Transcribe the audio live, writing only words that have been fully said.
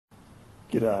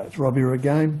G'day, it's Rob here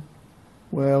again.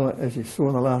 Well, as you saw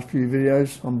in the last few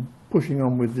videos, I'm pushing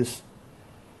on with this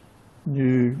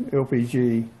new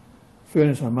LPG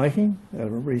furnace I'm making out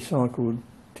of a recycled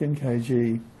 10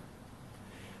 kg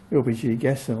LPG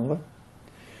gas cylinder.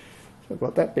 So I've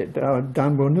got that bit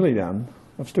done, well nearly done.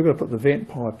 I've still got to put the vent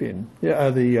pipe in,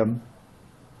 the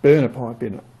burner pipe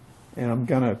in it, and I'm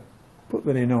going to put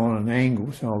that in on an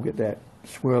angle so I'll get that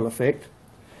swirl effect.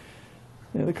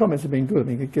 Now, the comments have been good. I've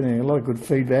been getting a lot of good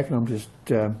feedback, and I'm just,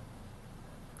 you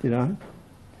know,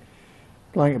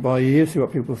 playing it by ear, see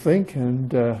what people think,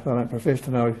 and I don't profess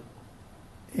to know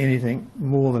anything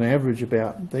more than average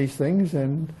about these things,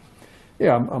 and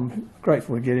yeah, I'm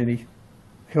grateful to get any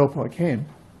help I can.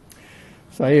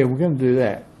 So yeah, we're going to do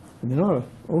that. And then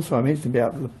I mentioned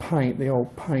about the paint, the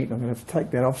old paint. I'm going to have to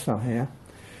take that off somehow,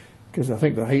 because I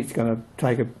think the heat's going to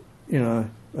take a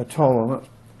toll on it.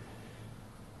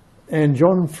 And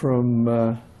John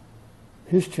from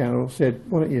his channel said,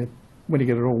 why don't you, when you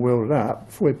get it all welded up,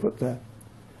 before you put the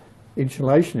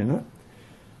insulation in it,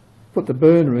 put the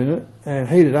burner in it and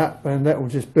heat it up, and that will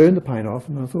just burn the paint off.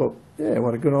 And I thought, yeah,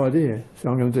 what a good idea. So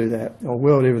I'm going to do that. I'll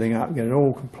weld everything up, get it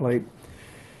all complete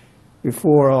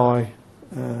before I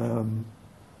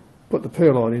put the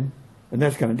perlite in, and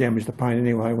that's going to damage the paint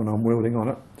anyway when I'm welding on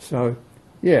it. So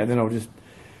yeah, then I'll just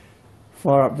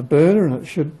fire up the burner and it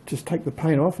should just take the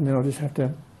paint off, and then I'll just have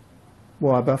to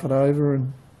wire buff it over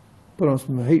and put on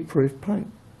some heat-proof paint.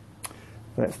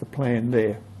 That's the plan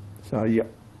there. So yeah.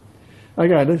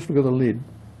 Okay, let's look at the lid.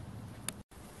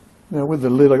 Now with the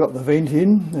lid I got the vent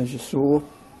in, as you saw,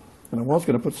 and I was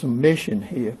going to put some mesh in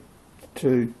here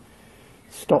to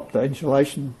stop the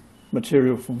insulation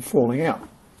material from falling out,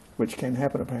 which can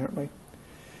happen apparently.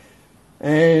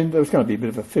 And it was going to be a bit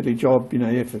of a fiddly job, you know,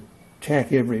 you have to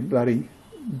tack every bloody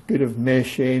bit of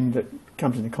mesh end that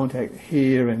comes into contact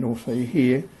here and also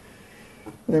here.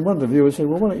 And then one of the viewers said,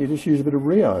 well, why don't you just use a bit of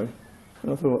Rio?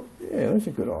 And I thought, yeah, that's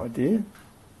a good idea.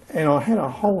 And I had a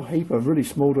whole heap of really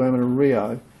small diameter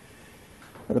Rio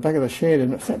at the back of the shed,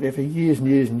 and it sat there for years and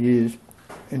years and years.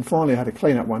 And finally I had to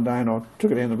clean up one day, and I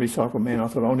took it down to the recycle man. I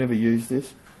thought, I'll never use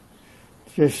this.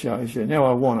 It just shows you. Now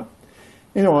I want it.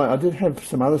 Anyway, I did have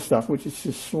some other stuff which is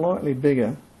just slightly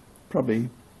bigger, probably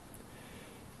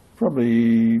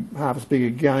half as big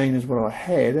again as what I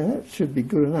had, and that should be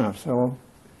good enough. So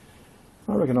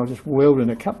I reckon I'll just weld in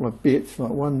a couple of bits,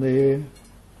 like one there,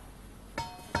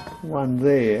 one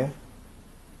there,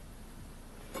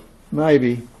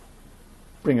 maybe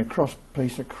bring a cross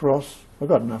piece across. I've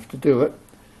got enough to do it,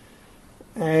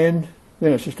 and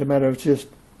then it's just a matter of just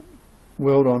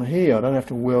weld on here. I don't have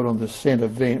to weld on the centre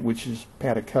vent, which is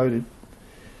powder coated,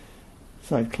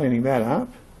 so cleaning that up,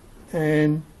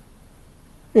 and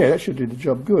yeah, that should do the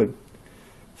job good.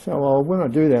 So when I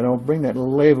do that, I'll bring that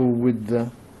level with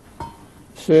the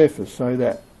surface so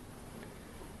that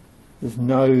there's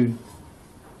no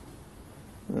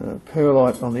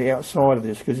perlite on the outside of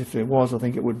this, because if there was, I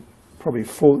think it would probably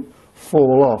fall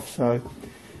off. So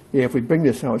yeah, if we bring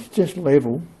this so it's just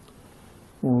level,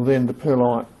 well then the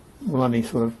perlite will only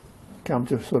sort of come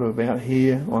to sort of about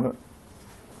here on it.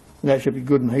 And that should be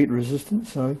good and heat resistant.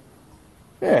 So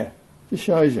yeah, just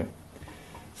shows you.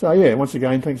 So yeah, once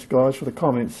again, thanks guys for the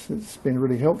comments. It's been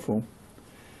really helpful.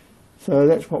 So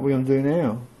that's what we're going to do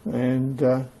now.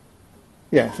 And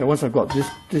yeah, so once I've got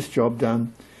this job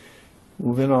done,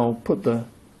 well then I'll put the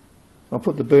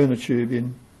burner tube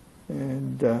in,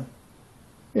 and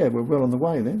yeah, we're well on the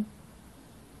way then.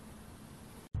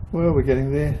 Well, we're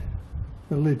getting there.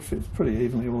 The lid fits pretty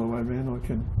evenly all the way around. I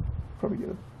can probably get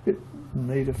a bit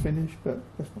neater finish, but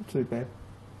that's not too bad.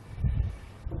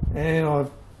 And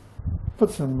I've put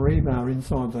some rebar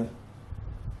inside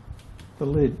the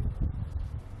lid.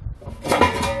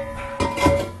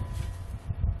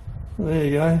 There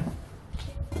you go.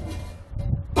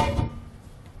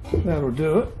 That'll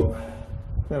do it.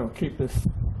 That'll keep this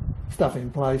stuff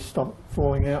in place, stop it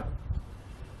falling out.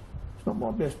 It's not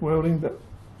my best welding, but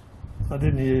I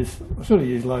sort of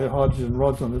use low hydrogen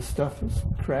rods on this stuff. It's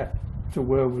crap to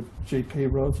weld with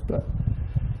GP rods, but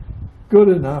good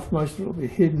enough. Most of it will be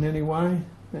hidden anyway,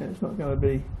 and it's not going to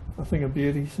be a thing of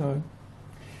beauty. So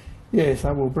yeah,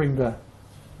 so we'll bring the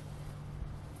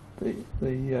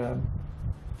the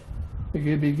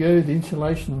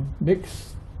insulation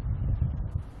mix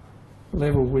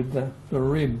level with the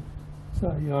rim,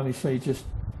 so you only see just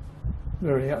the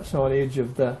very outside edge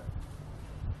of the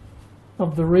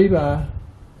rebar,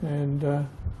 and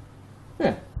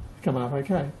yeah, it's coming up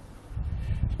okay.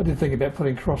 I did think about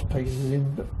putting cross pieces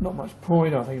in, but not much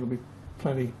point. I think it'll be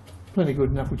plenty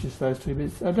good enough with just those two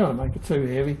bits. I don't want to make it too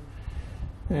heavy,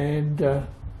 and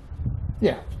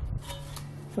yeah,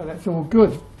 So that's all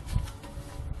good.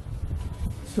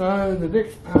 So the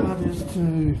next part is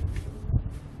to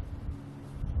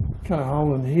cut a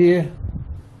hole in here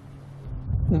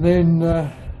and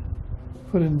then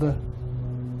put in the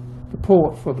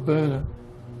port for the burner.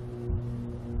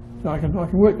 So I can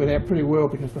work with that pretty well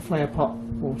because the flower pot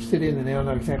will sit in, and now I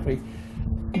know exactly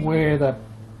where the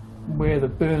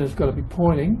burner's got to be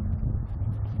pointing.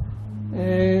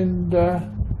 And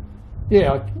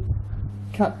yeah, I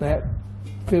cut that,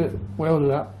 fit it, weld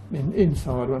it up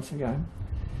inside once again,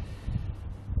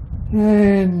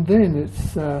 and then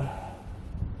it's a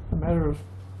matter of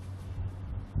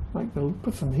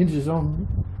put some hinges on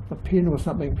a pin or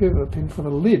something, pivot a pin for the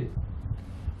lid.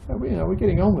 So we're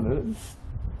getting on with it.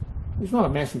 It's not a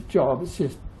massive job. It's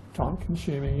just time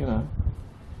consuming, you know.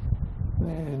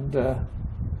 And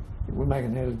we're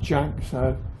making it out of junk,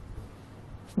 so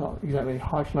it's not exactly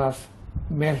high class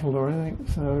metal or anything.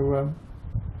 So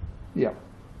yeah.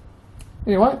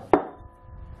 Anyway,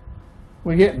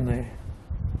 we're getting there.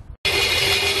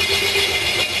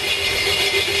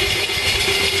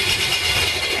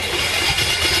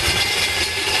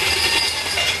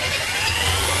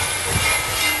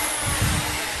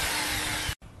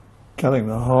 Cutting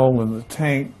the hole in the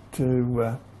tank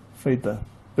to feed the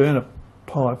burner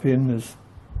pipe in is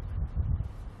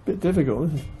a bit difficult.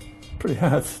 This is pretty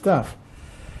hard stuff.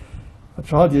 I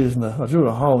drilled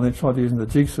a hole and then tried using the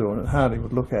jigsaw, and it hardly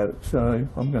would look at it. So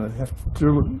I'm going to have to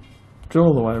drill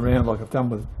all the way around like I've done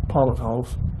with pilot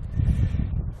holes,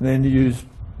 and then use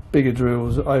bigger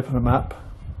drills, open them up,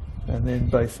 and then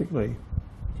basically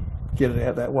get it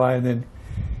out that way, and then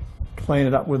clean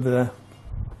it up with the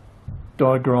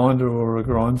die grinder or a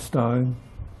grindstone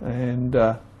and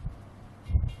get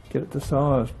it to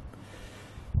size.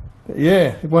 But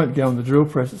yeah, it won't go on the drill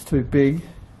press, it's too big,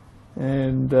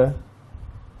 and so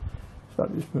I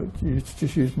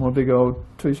just used my big old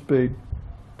 2-speed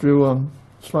drill on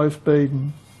slow speed,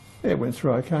 and yeah, it went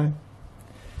through okay.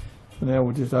 So now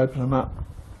we'll just open them up.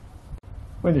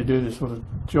 When you do this sort of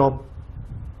job,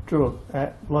 drill it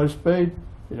at low speed,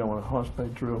 you don't want a high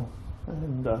speed drill.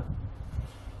 And a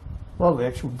lot of the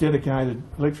actual dedicated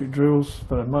electric drills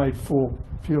that are made for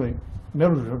purely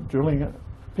metal drilling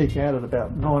peak out at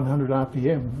about 900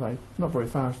 RPM. They're not very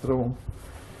fast at all.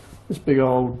 This big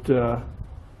old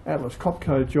Atlas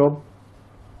Copco job,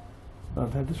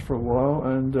 I've had this for a while,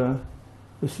 and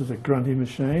this is a grunty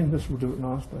machine. This will do it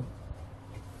nicely.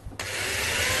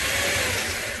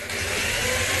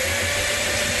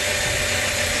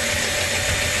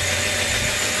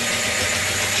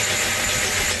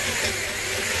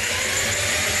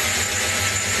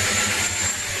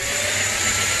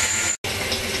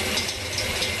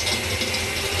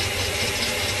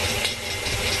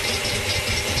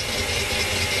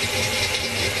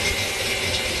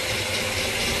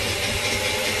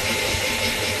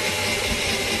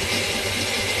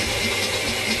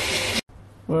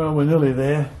 Well, we're nearly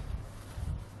there.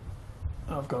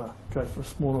 I've got to go for a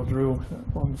smaller drill.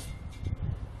 That one's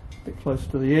a bit closer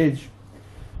to the edge.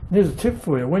 And here's a tip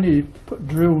for you. When you put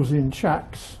drills in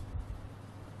chucks,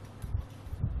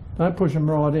 don't push them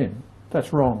right in.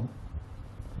 That's wrong.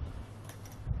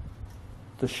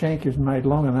 The shank is made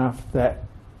long enough that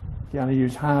you only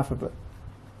use half of it,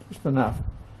 just enough.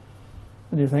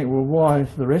 And you think, well, why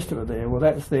is the rest of it there? Well,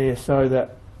 that's there so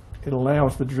that it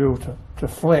allows the drill to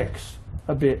flex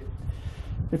a bit.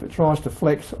 If it tries to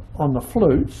flex on the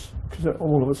flutes, because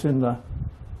all of it's in the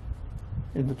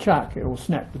chuck, it will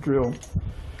snap the drill.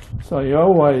 So you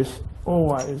always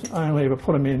only ever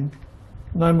put them in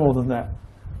no more than that,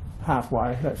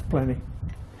 halfway. That's plenty.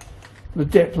 The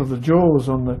depth of the jaws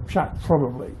on the chuck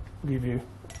probably give you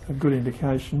a good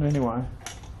indication anyway,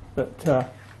 but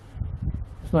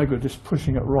it's no good just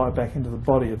pushing it right back into the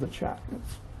body of the chuck.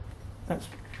 That's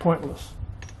pointless.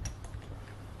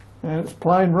 And it's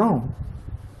plain wrong.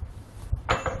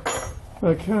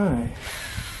 Okay.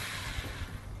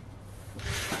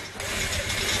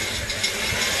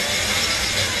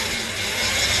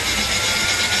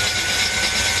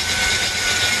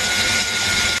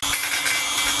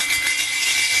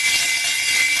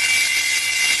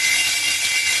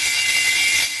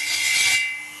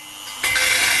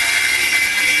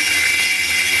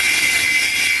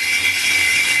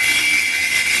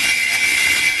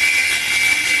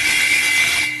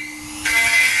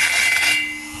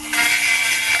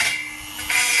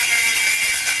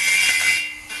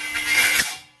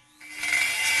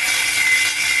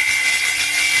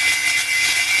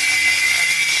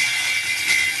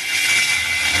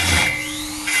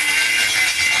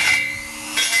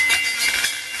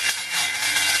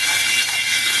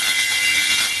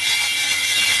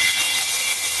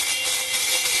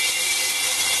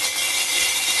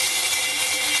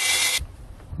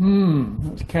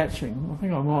 That's catching. I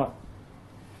think I might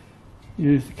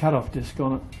use the cut-off disc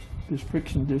on it, just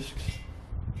friction discs.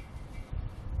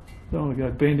 Don't want to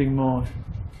go bending my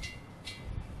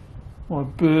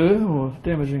burr or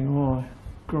damaging my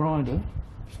grinder.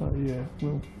 So yeah,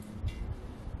 well,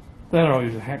 then I'll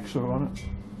use a hacksaw on it.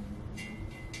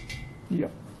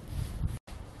 Yep.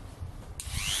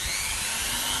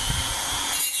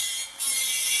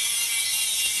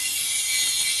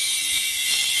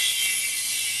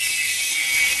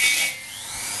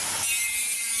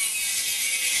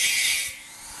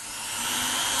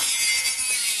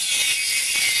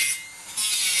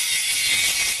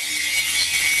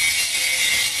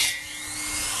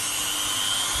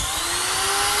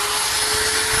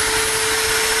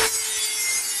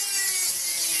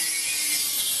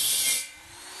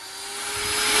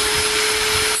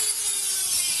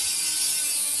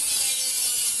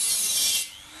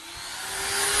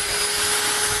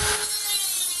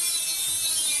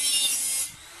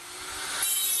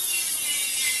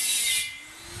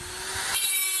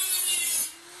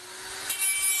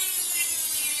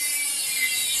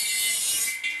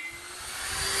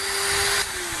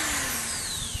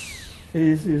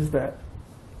 Is that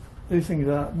these things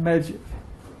are magic.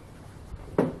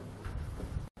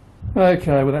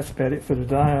 Okay, well that's about it for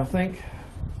today, I think.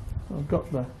 I've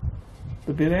got the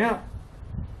bit out.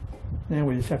 Now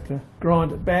we just have to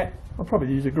grind it back. I'll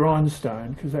probably use a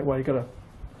grindstone because that way you've got a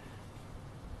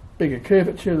bigger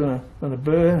curvature than a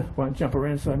burr. Won't jump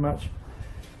around so much.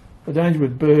 The danger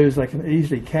with burrs, they can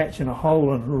easily catch in a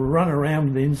hole and run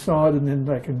around the inside, and then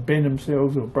they can bend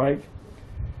themselves or break.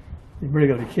 You've really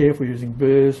got to be careful using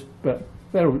burrs, but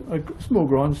a small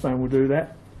grindstone will do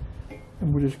that,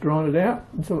 and we'll just grind it out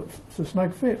until it's a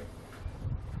snug fit.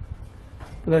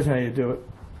 But that's how you do it.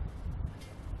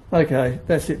 Okay,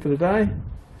 that's it for today.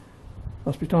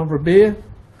 Must be time for a beer.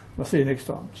 I'll see you next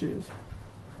time. Cheers.